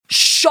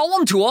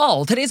Shalom to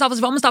all. Today's office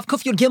of Yevamos Daf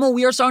Kuf Yud Gimel.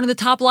 We are starting the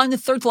top line, the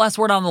third to last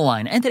word on the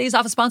line. And today's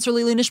office sponsor,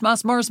 Lili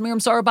Nishmas, Mars,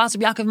 Miriam, Sarah, Basar,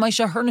 Yaakov,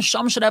 Maisha, her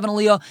Neshama should have an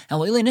aliyah, and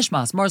Lili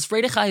Nishmas, Mars,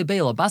 Freide Chaya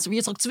Bela, Basar,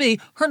 Yitzchak Tzvi,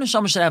 her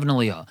Neshama should have an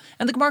aliyah.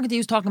 And the Gemara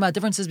continues talking about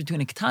differences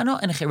between a ketana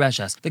and a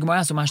chereshes. The Gemara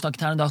asks, Mashna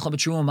ketana da'achla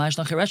b'truma,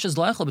 Mashna chereshes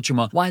la'achla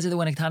b'truma. Why is it that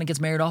when a ketana gets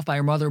married off by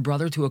her mother or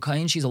brother to a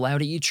kain, she's allowed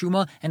to eat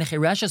truma, and a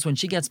chereshes, when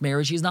she gets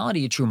married, she's not allowed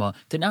to eat truma?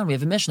 Now we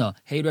have a Mishnah.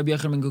 Hey, Rabbi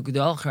Yochanan ben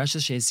Gudgadal,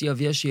 chereshes she'esiya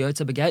v'yesh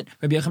sheyotza beget.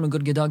 Rabbi Yochanan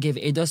ben Gudgadal gave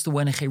edus to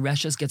when a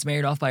chereshes gets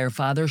married off by her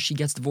father, she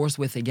gets divorced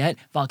with a get.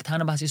 That a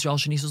ketana bas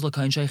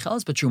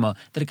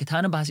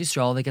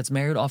Yisrael that gets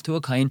married off to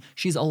a kain,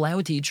 she's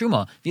allowed to eat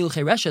truma. A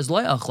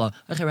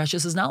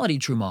chereshes is not allowed to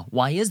eat truma.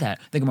 Why is that?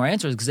 The Gemara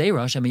answers,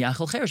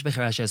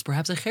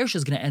 perhaps a cheresh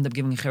is going to end up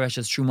giving a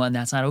chereshes truma, and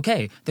that's not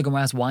okay. The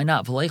Gemara asks, why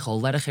not?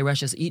 Let a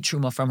chereshes eat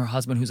truma from her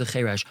husband who's a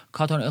cheresh.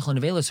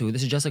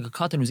 This is just like a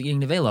katan who's eating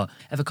nevela.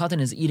 If a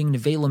katan is eating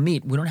nevela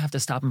meat, we don't have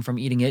to stop him from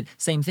eating it.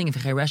 Same thing if a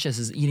chereshes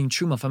is eating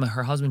truma from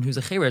her husband who's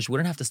a cheresh, we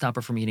don't have to stop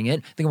her from eating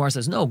it. The Gemara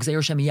says, no, perhaps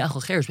a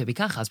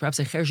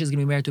cheresh is going to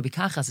be married to a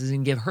bikachas, is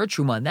going to give her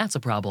truma, and that's a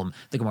problem.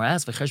 The Gemara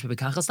asks, let a cheresh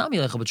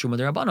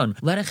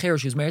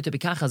who's married to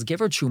bikachas give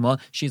her truma,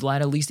 she's allowed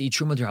to at least eat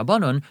truma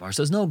derabanan. Gemara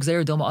says, no,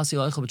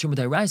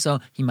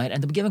 he might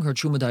end up giving her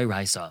truma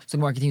deraisa. So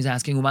Gemara continues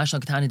asking,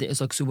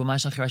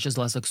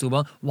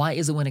 why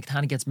is it when a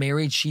ketana gets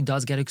married, she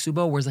does get a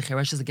ksuba, whereas the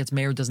chereshes that gets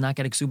married does not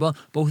get a ksuba?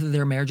 Both of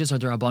their marriages are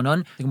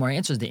derabanan. The Gemara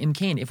answers, the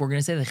imkain, if we're going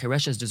to say that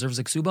chereshes deserves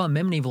a ksuba,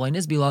 memni v'loy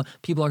nizbila,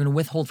 people are going to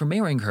withhold from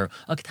marrying her.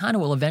 A ketana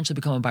will eventually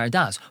become a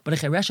bardas, but a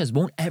chereshes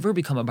won't ever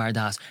become a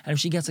bardas, and if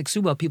she gets a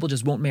ksuba, people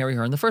just won't marry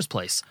her in the first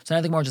place. So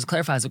now the Gemara just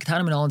clarifies, a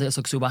ketana min de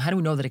ksuba. How do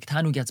we know that a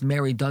ketana who gets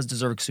married does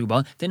deserve a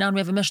ksuba? Then now we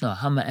have a mishnah,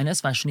 hamma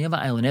enes v'ashniya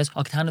v'aylanis,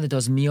 a ketana that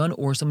does mion,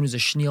 or someone who's a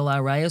shniya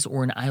la'arayas,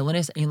 or an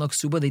aylanis, ain't la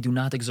ksuba, they do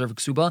not deserve a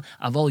ksuba.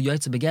 Avol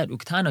yaitza beget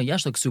uktana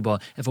yesh la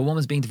ksuba. If a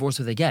woman's being divorced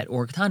with a get,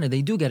 or a ketana,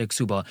 they do get a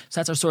ksuba. So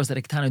that's our source that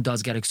a ketana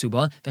does get a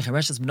ksuba. The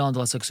chereshes min de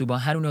ksuba.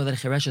 How do we know that a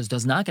chereshes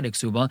does not get a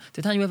ksuba?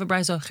 To tell you, we have a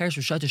brayso, cheresh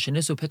v'shayta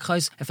shenisu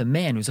pikchais. If a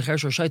man who's a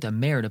cheresh or shayta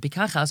married a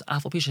pikachas,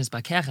 afal pishes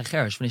bakach a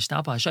cheresh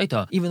v'nishtapa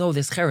shayta. Even though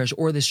this cheresh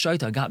or this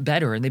shayta got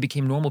better and they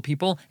became normal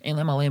people, ein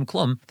lem aleim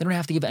klum, they don't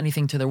have to give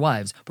anything to their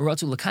wives. But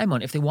ratzu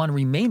l'kaimon, if they want to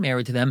remain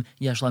married to them,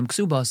 yesh lam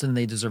ksuba, so then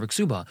they deserve a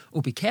ksuba.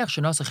 Upikach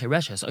shenasa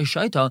chereshes a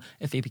shayta.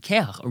 If a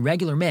pikach, a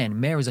regular man,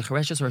 marries a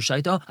chereshes or a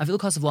shayta, I feel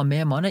because of la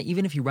mea mana,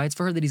 even if he writes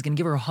for her that he's going to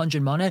give her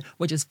 100 mana,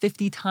 which is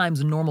 50 times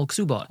a normal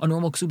ksuba. A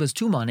normal ksuba is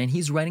 2 mana, and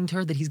he's writing to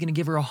her that he's going to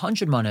give her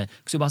 100 mana.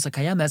 Ksubasa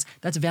kayames,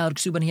 that's a valid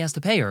ksuba, and he has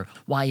to pay her.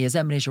 Why is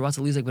that?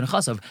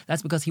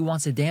 That's because he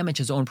wants to damage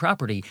his own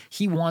property.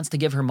 He wants to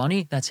give her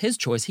money. That's his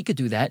choice. He could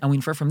do that. And we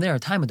infer from there,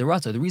 time of the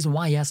rata. The reason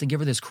why he has to give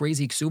her this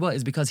crazy ksuba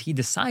is because he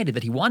decided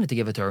that he wanted to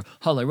give it to her.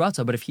 Halay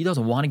rata. But if he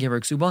doesn't want to give her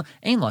ksuba,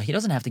 ain law, he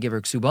doesn't have to give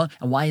her ksuba.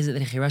 And why is it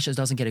that chereshes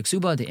doesn't get a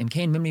ksuba? The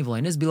imkain mimni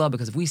v'loy nizbila.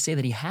 Because if we say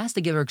that he has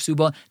to give her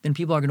ksuba, then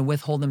people are going to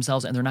withhold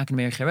themselves and they're not going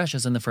to marry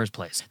chereshes in the first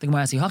place. The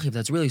Gemara asks, if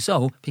that's really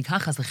so,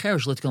 pikachas the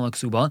cheresh litkan la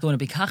ksuba. So when a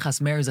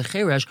pikachas marries a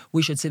cheresh,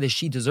 we should say that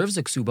she deserves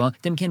a ksuba.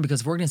 Dimkin,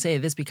 because if we're going to say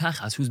this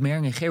pikachas who's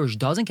marrying a cheresh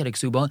doesn't get a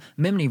ksuba,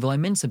 mimni v'loy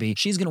minsabi,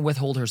 she's going to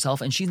withhold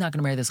herself and she's not going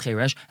to marry this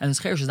cheresh, and this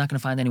cheresh is not going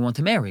to find anyone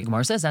to marry.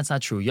 Gemara says that's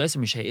not true.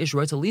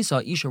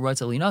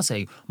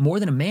 More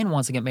than a man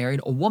wants to get married,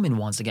 a woman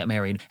wants to get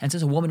married. And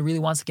since a woman really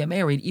wants to get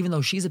married, even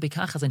though she's a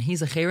pikachas and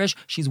he's a cheresh,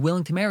 she's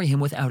willing to marry him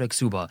without a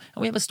ksuba.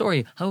 And we have a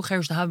story. There was a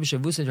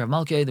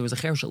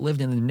cheresh that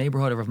lived in the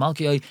neighborhood of Rav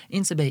Malkiah.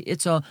 In Sebei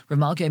Itza, Rav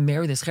Malkiah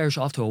married this cheresh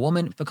off to a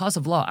woman. Because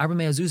of law, and Rav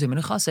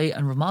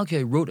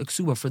Malkiah wrote a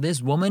ksuba for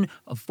this woman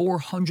of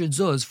 400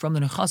 zuz from the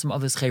nechasim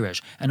of this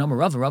cheresh. And Amar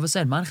Rava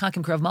said, Man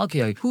chakim Rav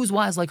Malkiah, who's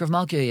wise like Rav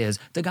Malkiah is?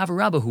 The Gavar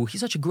Rabbahu,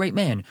 he's such a great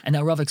man. And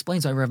now Rav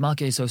explains why Rav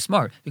Malkiah is so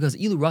smart, because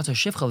ilu rata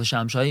shivcha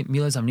l'shamshay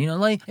milaz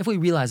amninalei. If we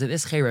realize that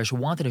this cheresh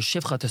wanted a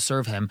shivcha to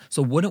serve him,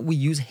 so wouldn't we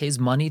use his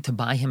money to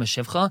buy him a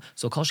shivcha?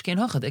 So kol shkein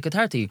hachad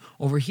ikatarti.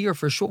 Over here,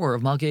 for sure,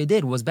 Rav Malkiah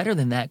did was better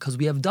than that because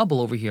we have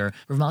double over here.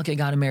 Rav Malkiah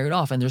got him married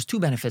off, and there's 2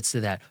 benefits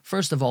to that.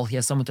 First of all, he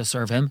has someone to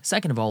serve him.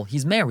 Second of all,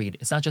 he's married.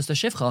 It's not just a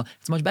shivcha;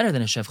 it's much better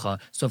than a shivcha.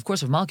 So of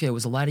course, Rav Malkiah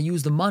was allowed to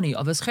use the money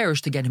of his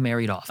cheresh to get him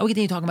married off. And we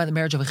continue talking about the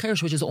marriage of a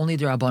cheresh, which is only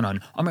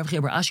derabanan. Amar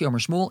Ashi Amar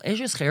Shmuel,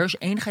 Eshes cheresh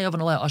ein chayav an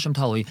alei asham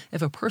tali.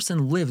 If a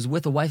person lives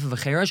with a wife of a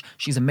cheresh,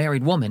 she's a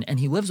married woman, and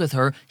he lives with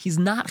her, he's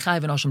not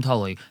chayav an asham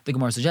tali. The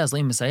Gemara suggests,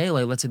 let's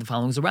say the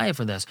following is a raya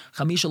for this.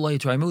 Chamisha lo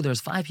yitraimu.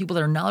 There's 5 people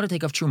that are not allowed to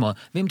take off truma.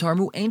 Vim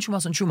tarmu ein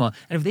trumas and truma.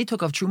 And if they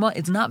took off truma,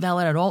 it's not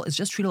valid at all. It's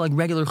just treated like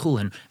regular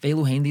chulin.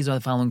 Ve'eluhain, these are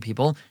the following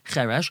people: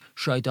 cheresh,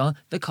 shaita,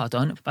 the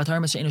katan, batar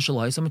masheina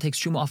shaloi. Someone takes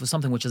truma off of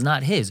something which is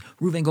not his.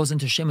 Reuven goes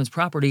into Shimon's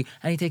property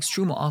and he takes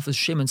truma off of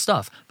Shimon's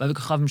stuff.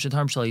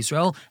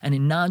 And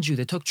in non-Jew,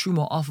 they took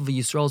truma off of a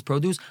Yisrael's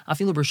produce.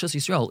 Afilu b'rshus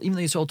Yisrael, even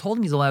though Yisrael told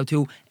him he's allowed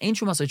to, ain't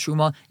truma say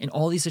truma. In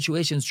all these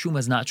situations, truma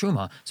is not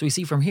truma. So we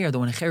see from here that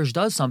when a cheresh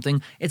does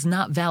something, it's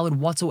not valid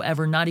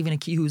whatsoever, not even a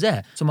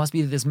kihuzeh. So it must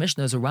be that this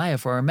Mishnah is a raya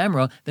for our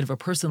memra that if a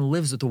person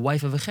lives with the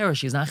wife of a cheresh,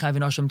 she's not chayv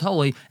in asham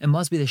toli. It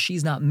must be that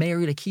she's not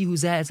married a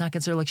kihuzeh. It's not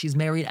considered like she's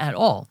married at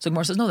all. So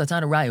Gemara says no, that's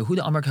not a raya.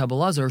 Huda Amar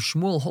Kabbalazar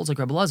Shmuel Shmuel holds like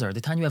Rebbe Lazar.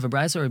 The time you have a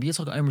brayso, Rabbi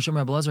Yitzchak Rishon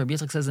Rebbe Lazar. Rabbi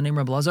Yitzchak says the name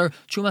Rebbe Lazar.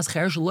 Trumas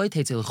cheresh loy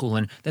teitzel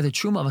chulin. That the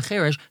truma of a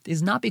cheresh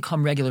does not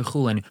become regular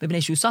chulin.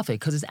 B'nei shu suffik,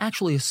 because it's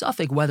actually a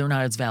suffik whether or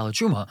not it's valid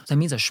truma. So that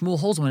means that Shmuel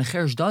holds when a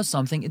cheresh does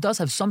something, it does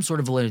have some sort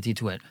of validity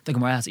to it. The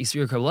Gemara asks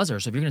Isfir Rebbe Lazar.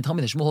 So if you're going to tell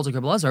me that Shmuel holds like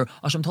Rebbe Lazar,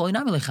 Asham Tali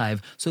nami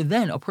lechayiv. So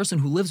then a person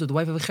who lives with the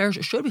wife of a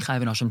cheresh should be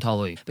chayiv in Asham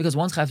Tali, because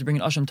one's chayiv to bring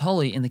an Asham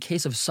Tali in the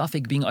case of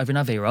suffik being Ivan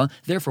Avera.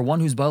 Therefore, one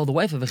who's boiled the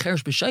wife of a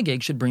cheresh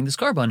b'shegeg should bring this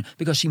carbon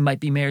because she might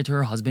be married to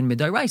her husband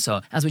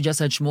midairaisa. As we just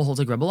said, Shmuel holds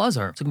like Rebbe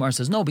Lazar. So Gemara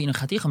says no, but in a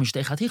chaticha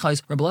mishtei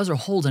chatichas, Rebbe Lazar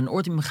holds an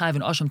ortim mechayiv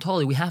in Asham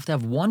Tali. We have to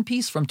have one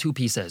piece from two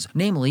pieces.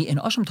 Namely, an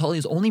Asham Tali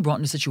is only brought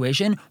in a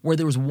situation where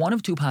there was one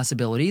of two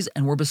possibilities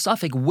and we're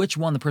besuffic which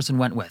one the person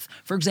went with.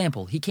 For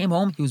example, he came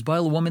home, he was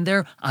boiled a woman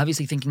there,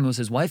 obviously thinking it was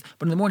his wife,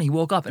 but in the morning he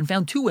woke up and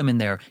found two women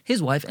there,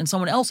 his wife and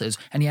someone else's,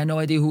 and he had no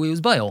idea who he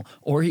was boil.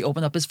 Or he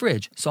opened up his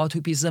fridge, saw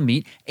two pieces of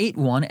meat, ate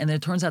one, and then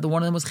it turns out that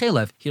one of them was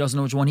chelev. He doesn't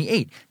know which one he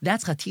ate.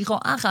 That's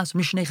chaticha achas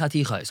mishnei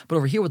chatichas. But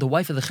over here with the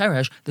wife of the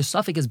cheresh, the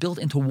suffix is built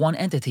into one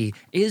entity.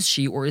 Is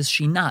she or is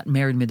she not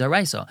married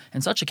midaraisa?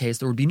 In such a case,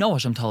 there would be no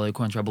Hashem Tali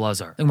according to Rebbe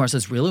Lazar. The Gemara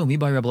says, really? We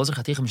by Rebbe Lazar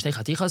chaticha mishnei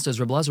chatichas? Does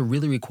Rebbe Lazar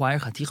really require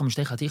chaticha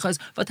mishnei chatichas?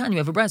 Vatan, you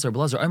have a brayso.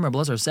 Rebbe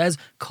Lazar says,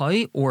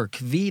 kai or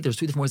kvi, there's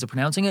two different ways of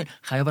pronouncing it,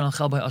 chayav an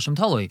chel by Hashem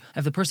Tali.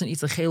 If the person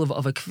eats the chelev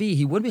of a kvi,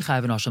 he would be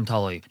chayav an Hashem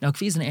Tali. Now,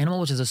 kvi is an animal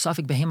which is a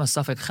suffix behema,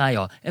 suffix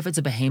chaya. If it's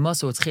a behema,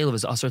 so its chelev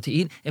is asur to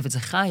eat. If it's a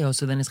chaya,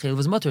 so then its chelev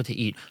is mutter to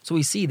eat. So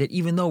we see that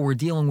even though we're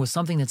dealing with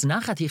something that's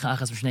not chaticha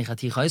achas v'shnei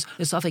chatichas,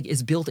 the suffix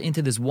is built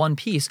into this one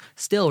piece.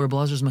 Still, Rebbe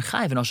Lazar's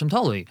mechayiv an Hashem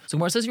Tali. So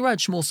Gemara says, you're right.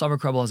 Shmuel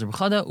savak Rebbe Lazar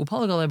b'chada,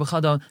 upalagalei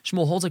b'chada.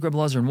 Shmuel holds like Rebbe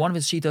Lazar in one of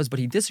his shitas, but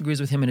he disagrees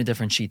with him in a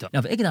different shita.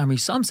 Now, v'egedamri,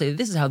 some say that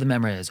this is how the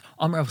memory is.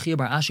 Amar Rav Chia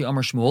bar Ashi,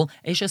 Amar Shmuel,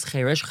 Eshes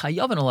cheresh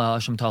chayav an ala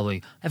Hashem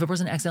Tali. If a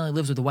person accidentally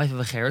lives with the wife of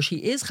a cheresh, he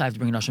is chayav to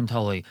bring an Hashem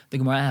Tali. The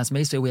Gemara asks,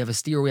 Meisvei, we have a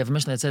steer, we have a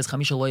Mishnah that says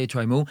chamisha lo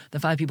yitraimu. The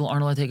 5 people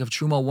aren't allowed to take of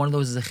truma. One of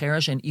those is a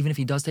cheresh, and even if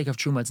he does take of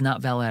truma, it's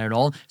not valid at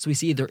all. So we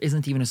see there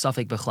isn't even a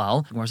suffix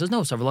b'chlal. The Gemara says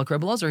no. Savarlak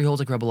Rebbe Lazar, he holds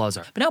like Rebbe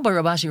Lazar. But now by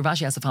Rav Ashi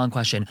asks the following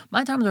question: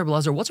 my time with Rebbe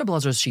Lazar, what's Rebbe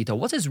Lazar's shita?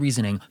 What's his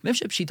reasoning?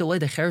 Mivship shita le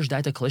the cheresh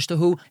daita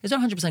kalishtahu. Is it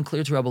 100%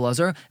 clear to Rebbe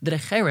Lazar that a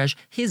cheresh,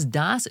 his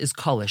das is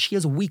kalish. He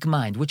has a weak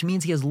mind, which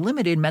means he has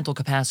limited mental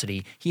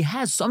capacity. He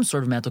has some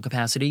sort of mental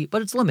capacity,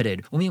 but it's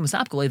limited.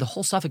 The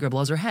whole suffix Rebbe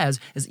Lazar has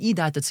is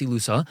idat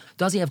tzilusa.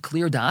 Does he have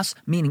clear das?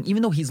 Meaning,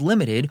 even though he's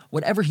limited,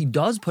 whatever he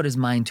does put his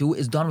mind to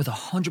is done with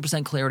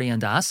 100% clarity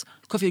and das.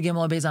 Kufya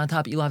Gimel Beis on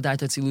top, ilav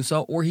daita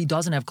tzilusa, or he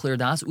doesn't have clear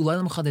das,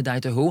 ulaylam chade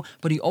daitahu,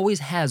 but he always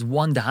has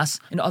one das.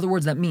 In other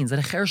words, that means that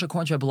a cheresh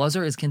according to Rebbe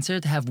Lazar is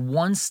considered to have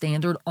one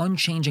standard,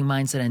 unchanging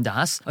mindset and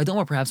das. I don't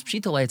know, perhaps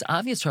pshitale, it's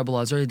obvious to Rebbe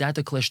Lazar,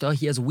 daita klishta,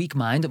 he has a weak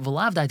mind,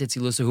 v'lav daita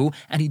tzilusahu,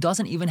 and he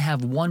doesn't even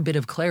have one bit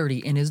of clarity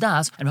in his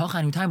das. And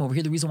hachanu time over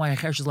here, the reason why a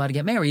cheresh is allowed to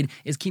get married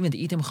is kiven to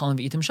itim chalim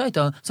v'itim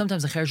shaita.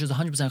 Sometimes a cheresh is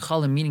 100%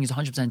 chalim, meaning he's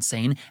 100%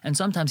 sane, and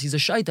sometimes he's a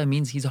shaita,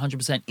 means he's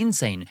 100%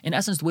 insane. In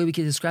essence, the way we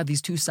can describe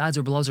these two sides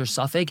of Rebbe Lazar's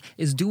suffix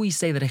is, do we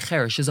say that a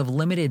cheresh is of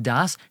limited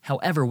das,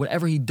 however,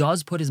 whatever he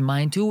does put his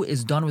mind to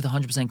is done with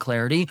 100%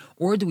 clarity,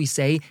 or do we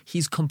say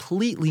he's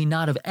completely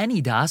not of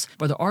any das,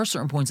 but there are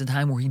certain points in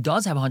time where he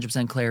does have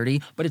 100%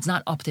 clarity, but it's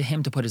not up to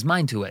him to put his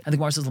mind to it? And the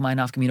Gemara says, L'may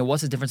nafkamina,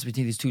 what's the difference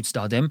between these two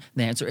tzadim?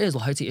 The answer is,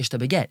 L'haitzi ishta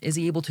beget. Is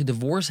he able to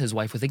divorce his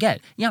wife with a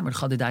get?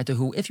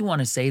 If you want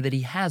to say that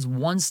he has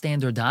one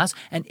standard das,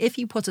 and if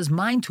he puts his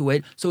mind to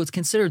it, so it's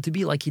considered to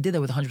be like he did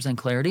that with 100%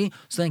 clarity,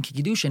 so then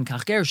kikidushin,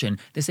 kach gerushin,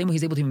 the same way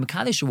he's able to be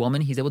mekadesh a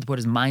woman, he's able to put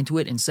his mind to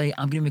it and say,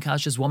 I'm going to be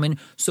mekadesh this woman,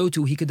 so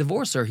too he could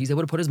divorce her. He's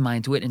able to put his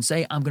mind to it and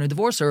say, I'm going to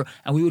divorce her,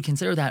 and we would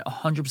consider that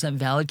 100%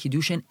 valid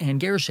kiddushin and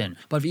gerushin.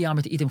 But if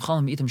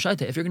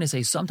you're going to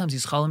say sometimes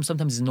he's chalim,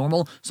 sometimes he's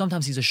normal,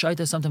 sometimes he's a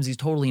shaita, sometimes he's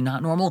totally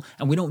not normal,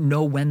 and we don't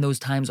know when those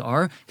times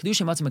are,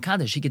 kiddushin matzah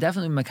mekadesh, he could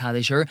definitely be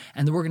mekadesh her,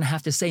 and then we're going to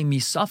have to say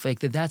misafik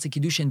that that's a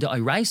kiddushin de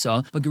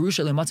iraisa, but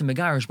gerusha le matzah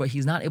megarish, but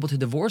he's not able to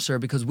divorce her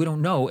because we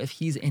don't know if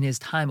he's in his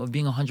time of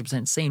being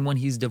 100% sane when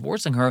he's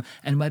divorcing her,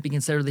 and it might be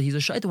considered that he's a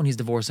shaita when he's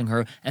divorcing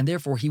her, and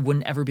therefore he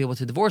wouldn't ever be able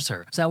to divorce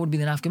her. So that would be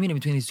the nafkamina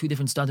between these two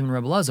different stadim in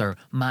Rebbe Lazar.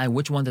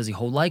 Which one does he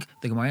hold like?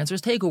 The Gemara answer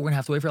is Teku. We're going to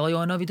have to wait for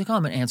Eliyahu Navi to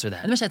come and answer that.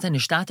 And the Mishnah said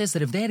nishtatis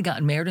that if they had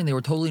gotten married and they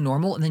were totally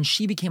normal, and then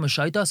she became a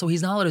shaita, so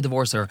he's not allowed to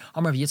divorce her.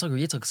 Amar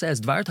Yitzchak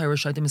says, Dvar Torah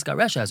shaita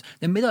miskareshes.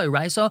 The midah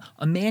iraisa,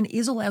 a man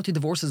is allowed to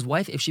divorce his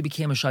wife if she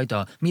became a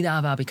shaita. Midah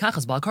ava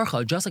bikachas bal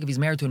karcha. Just like if he's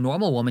married to a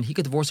normal woman, he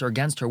could divorce her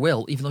against her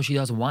will, even though she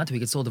doesn't want to. He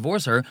could still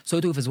divorce her. So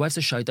too, if his wife's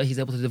a shaita, he's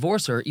able to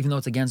divorce her, even though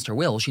it's against her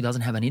will. She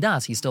doesn't have any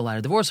das. He's still allowed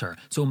to divorce her.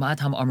 So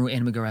matam amru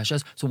and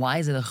migareshes. So why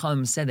is it the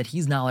Chum said that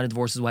he's not allowed to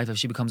divorce his wife if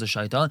she becomes a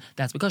shaita?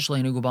 That's because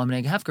shleinu gubal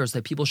mineg hefker, so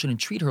that people shouldn't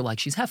treat her like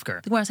she's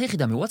hefker. The Gemara says,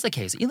 what's the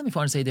case? Even if you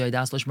want to say that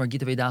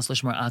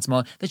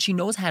she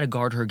knows how to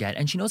guard her get,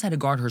 and she knows how to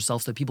guard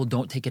herself so that people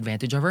don't take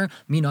advantage of her.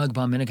 Minag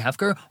ba mineg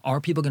hefker.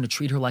 Are people going to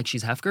treat her like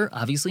she's hefker?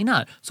 Obviously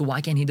not. So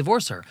why can't he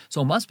divorce her?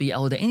 So it must be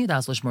must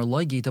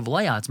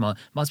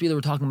be that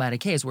we're talking about a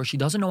case where she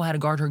doesn't know how to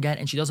guard her get,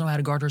 and she doesn't know how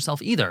to guard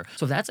herself either.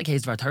 So if that's the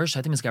case,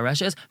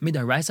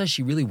 midaraisa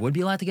she really would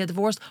be allowed to get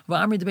divorced.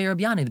 Va'amri de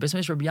Rabbi Yanai, the Beis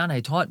Medrash Rabbi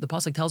Yanai taught, the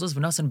pasuk tells us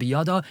v'nasan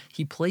biyada,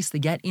 he placed the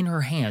get in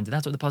her hand.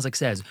 That's what the pasuk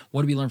says.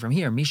 What do we learn from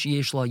here? Mishi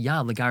yesh la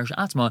yad legarish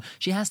atzma,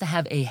 she has to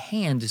have a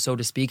hand, so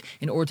to speak,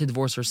 in order to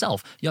divorce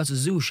herself.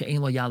 Yatzu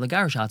she'ein la yad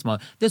legarish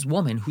atzma, this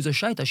woman who's a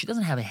shaita, she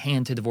doesn't have a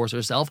hand to divorce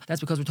herself.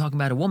 That's because we're talking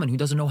about a woman who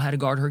doesn't know how to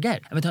guard her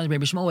get. And Rabbi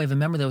Shmuel, we have a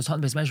member that was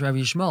taught by Beis Medrash Rabbi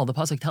Shmuel. The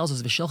pasuk tells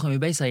us v'shilcha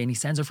mibeisai, and he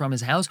sends her from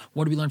his house.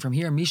 What do we learn from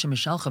here? Misha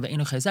mishalcha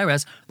ve'enu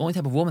chezeres, the only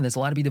type of woman that's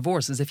allowed to be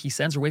divorced is if he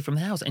sends her away from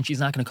the house and she's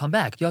not going to come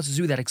back.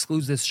 Yatzu, that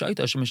excludes this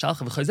shaita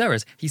shemishalcha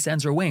v'chezeres, he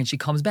sends her away and she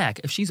comes back.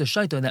 If she's a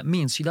shaita, that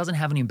means she doesn't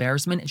have any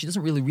embarrassment and she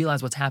doesn't really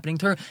realize what's happening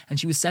to her, and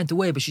she was sent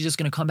away, but she's just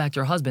going to come back to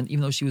her husband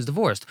even though she was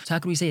divorced. So how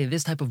can we say that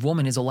this type of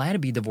woman is allowed to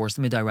be divorced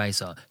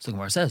midaraisa? So the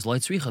Gemara says, Lo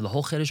tzricha, the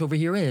whole chiddush over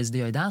here is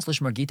the yodas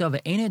lishmar gita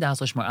ve'ein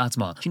yodas lishmar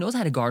atzma. She knows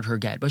how to guard her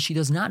get, but she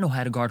does not know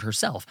how to guard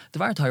herself.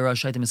 Devar Torah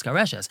shaita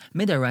miskareshes.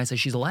 Midaraisa,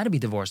 she's allowed to be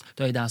divorced.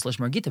 The yodas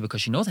lishmar gita,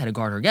 because she knows how to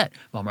guard her get.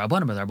 But the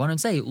Rabbanan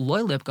say,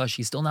 Lo lipka,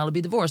 she's still not allowed to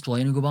be divorced. Lo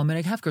yenu gubal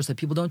minik hefker, so that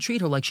people don't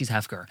treat her like she's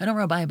hefker. And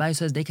Rabbi Abai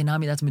says, they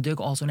kanami, that's meduk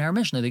also in our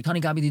Mishnah. The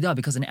Tani Gabi Dida,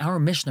 because in our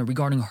Mishnah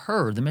regarding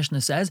her, the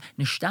Mishnah says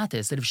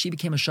nishtatis, that if she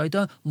became a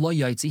shaita, lo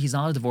yaitzi, he's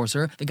not allowed to divorce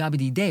her. The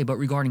Gabi Dida, but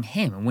regarding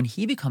him, when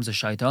he becomes a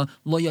shaita,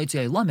 lo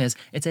yaitzi lamis,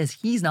 it says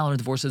he's not allowed to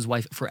divorce his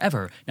wife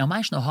forever. Now,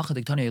 mashna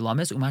hachadik tani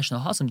lamis,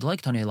 umashna hasam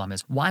like tani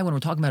lamis. Why, when we're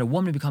talking about a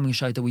woman becoming a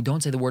shaita, we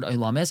don't say the word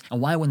ilamis,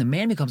 and why, when the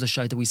man becomes a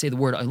shaita, we say the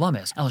word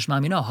ilamis?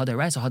 Elishmamina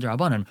hadaraisa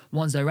hadarabanan.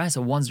 One's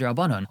daraisa, one's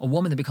darabanan. A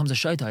woman that becomes a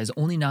shaita is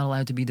only not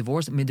allowed to be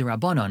divorced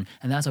midirabanan,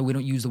 and that's why we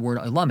don't use the word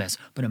ilamis.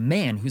 But a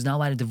man who's not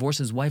allowed to divorce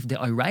his wife de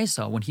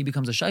iraisa when he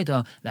becomes a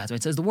shaita, that's why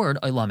it says the word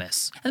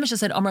ilamis. And the Mishnah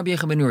said, Amar Rabbi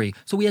Yechon ben Nuri.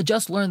 So we had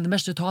just learned, the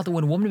Mishnah taught that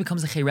when a woman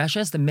becomes a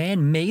chereshes, the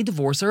man may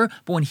divorce her,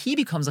 but when he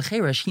becomes a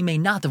cheresh, he may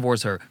not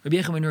divorce her. Rabbi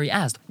Yechon ben Nuri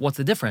asked, what's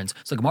the difference?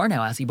 So Gemara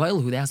now asks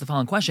Ibayl, who they asked the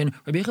following question,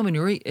 Rabbi Yechon ben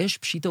Nuri, ish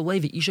pshito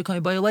levi isha kai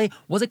bayle.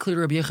 Was it clear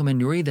to Rabbi Yechon ben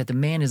Nuri that the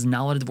man is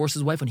not allowed to divorce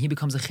his wife when he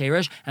becomes a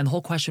cheresh? And the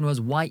whole question was,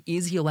 why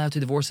is he allowed to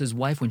divorce his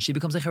wife when she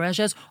becomes a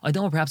chereshes? I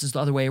don't know, perhaps it's the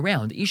other way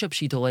around. Isha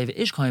pshito levi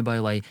ish kai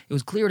bayle. It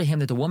was clear to him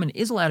that the woman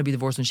is allowed to be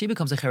divorced when she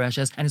becomes a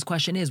chereshes, and his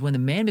question is, when the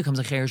man becomes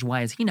a cheresh,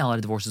 why is he not allowed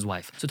to divorce his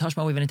wife? So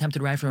Tashma, we have an attempt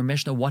to write from a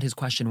Mishnah what his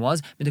question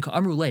was. From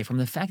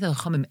the fact that the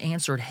Chachamim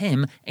answered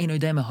him,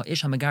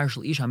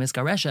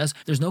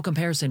 there's no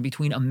comparison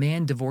between a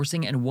man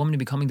divorcing and a woman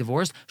becoming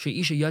divorced.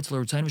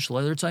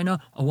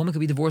 A woman could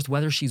be divorced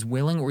whether she's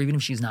willing or even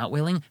if she's not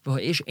willing.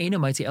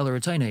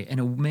 And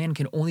a man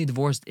can only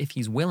divorce if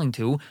he's willing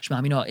to.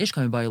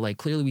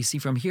 Clearly we see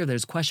from here that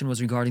his question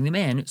was regarding the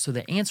man, so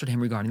they answered him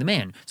regarding the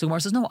man. So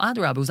Gemara says, no,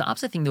 Adarab, it was the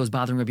opposite thing that was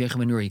bothering Rabbi Yechon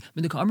ben Nuri.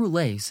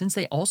 Since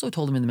they also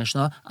told him in the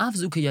Mishnah,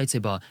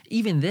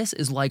 even this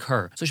is like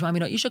her. So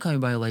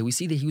we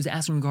see that he was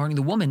asking regarding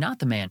the woman, not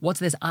the man. What's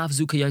this Av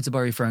Zuka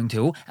Yaitziba referring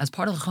to? As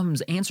part of the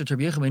Chachamim's answer to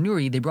Rabbi Yechon ben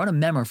Nuri, they brought a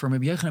memor from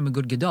Rabbi Yechon ben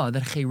Gud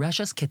that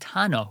Chereshes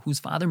Ketana, whose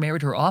father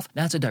married her off,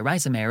 that's a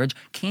Dairaisa marriage,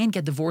 can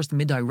get divorced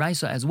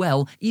mid-Dairaisa as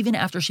well, even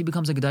after she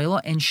becomes a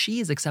Gedaila and she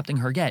is accepting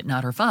her get,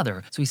 not her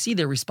father. So we see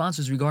their response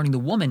was regarding the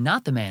woman,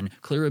 not the man.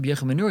 Clearly Rabbi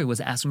Yechon ben Nuri was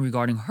asking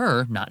regarding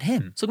her, not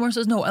him. So Gemara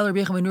says, no, El Rabbi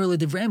Yechon ben Nuri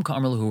l'divrayim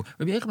ka'amar.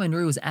 Rabbi Yechon ben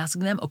Nuri was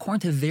asking them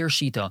according to their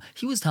shita.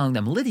 He was telling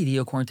them, Lididi,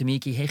 according to me,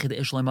 ki hechid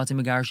ishlai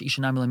matzim megarsh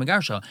ishanam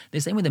megarsha. The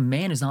same way the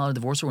man is not allowed to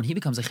divorce her when he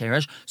becomes a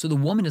cheresh, so the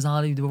woman is not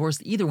allowed to be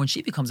divorced either when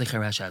she becomes a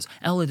chereshes.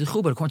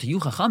 But according to you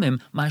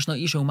chachamim,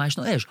 mashna isha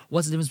mashna ish.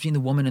 What's the difference between the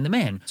woman and the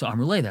man? So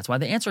Amrulay, that's why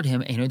they answered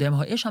him,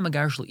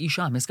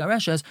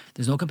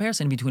 there's no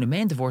comparison between a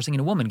man divorcing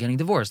and a woman getting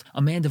divorced.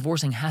 A man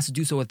divorcing has to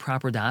do so with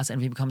proper das, and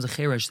if he becomes a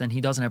cheresh, then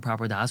he doesn't have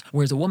proper das,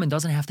 whereas a woman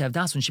doesn't have to have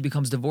das when she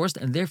becomes divorced,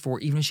 and therefore,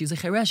 even if she's a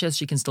chereshes,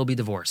 she can still be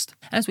divorced.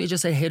 As we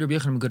just said, hey, Rabbi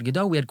Yechon ben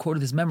Gud, we had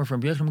quoted this member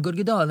from Rabbi Yechon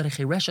ben Gud that a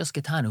chereshes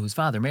ketana, whose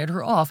father married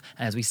her off,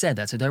 as we said,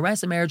 that's a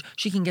daraisa marriage,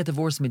 she can get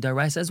divorced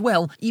mid-daraisa as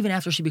well, even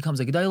after she becomes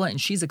a gedaila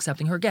and she's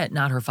accepting her get,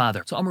 not her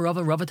father. So Amar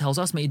Rava tells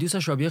us, Rabbi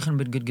Yechon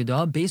ben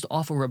Gud, based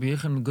off of Rabbi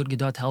Yechon ben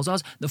Gud tells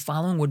us, the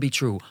following would be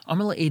true.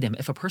 Amar Edim,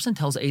 if a person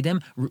tells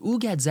Edim, Ru'u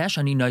get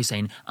zeshani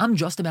noisein, I'm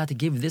just about to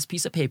give this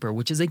piece of paper,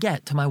 which is a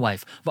get, to my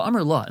wife.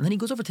 Va'amar la, and then he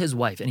goes over to his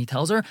wife and he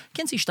tells her,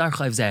 Kinsi shtar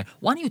chayv zeh,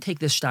 why don't you take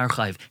this shtar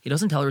chayv? He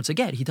doesn't tell her it's a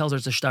get, he tells her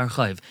it's a shtar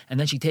chayv, and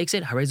then she takes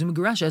it, harezu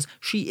megarashes,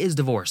 she is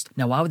divorced.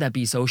 Now why would that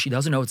be so? She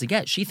doesn't know it's a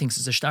get, she thinks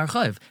it's a shtar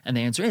chayv, and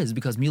the answer is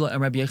because Mila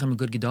and Rabbi Yechon ben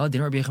Gud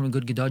didn't Rabbi Yechon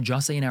ben Gud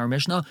just say in our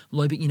Mishnah,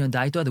 Loi be'ina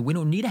daita, that we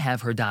don't need to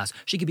have her das,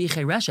 she could be a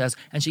chereshes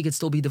and she could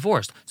still be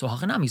divorced. So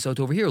hachanami, so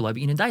to over here, Loi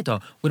be'ina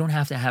daita, we don't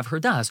have to have her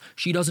das,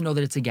 she doesn't know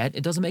that it's a get,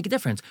 it doesn't make a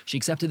difference, she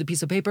accepted the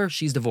piece of paper,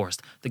 she's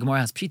divorced. The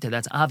Gemara asks, Pshita,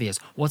 that's obvious,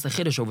 what's the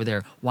chiddush over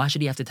there? Why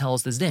should he have to tell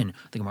us this din?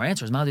 The Gemara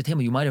answers,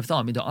 Ma'adetema, you might have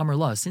thought, Mida Amar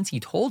La, since he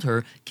told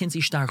her,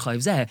 Kinsi shtar chayv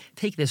zeh,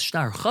 take this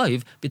shtar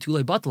chayv,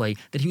 betulei batlei,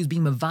 that he was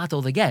being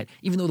mevatel the get,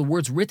 even though the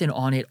words written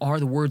on it are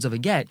the words of a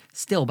get,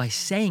 still by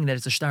saying that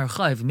it's a shtar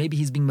chayv, maybe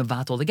he's being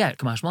mevatel the get.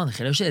 Kamashman, the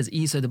chiddush is,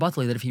 Isa the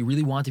batlei, that if he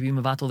really wanted to be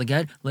mevatel the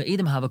get,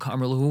 le'edim hava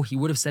ka'amar lahu, he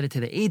would have said it to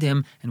the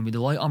edim, and with the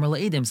loy amar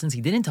le'edim, since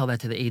he didn't tell that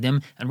to the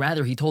edim, and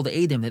rather he told the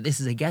edim that this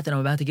is a get that I'm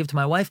about to give to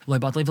my wife, loy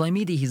batlei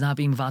v'le'midi, he's not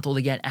being mevatel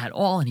the get at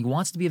all, and he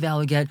wants to be a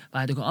valid get.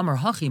 By the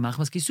Amar Hachi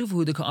Machmas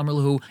Kisufu Deka Amar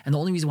Lahu. And the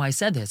only reason why I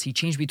said this, he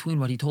changed between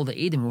what he told the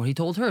Edom and what he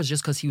told her, is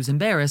just because he was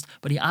embarrassed,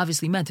 but he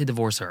obviously meant to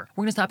divorce her.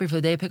 We're going to stop here for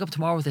the day. Pick up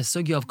tomorrow with the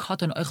sugya of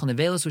Katan Eichel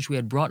Nevelis, which we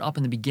had brought up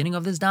in the beginning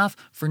of this daf.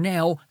 For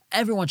now,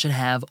 everyone should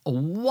have a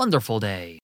wonderful day.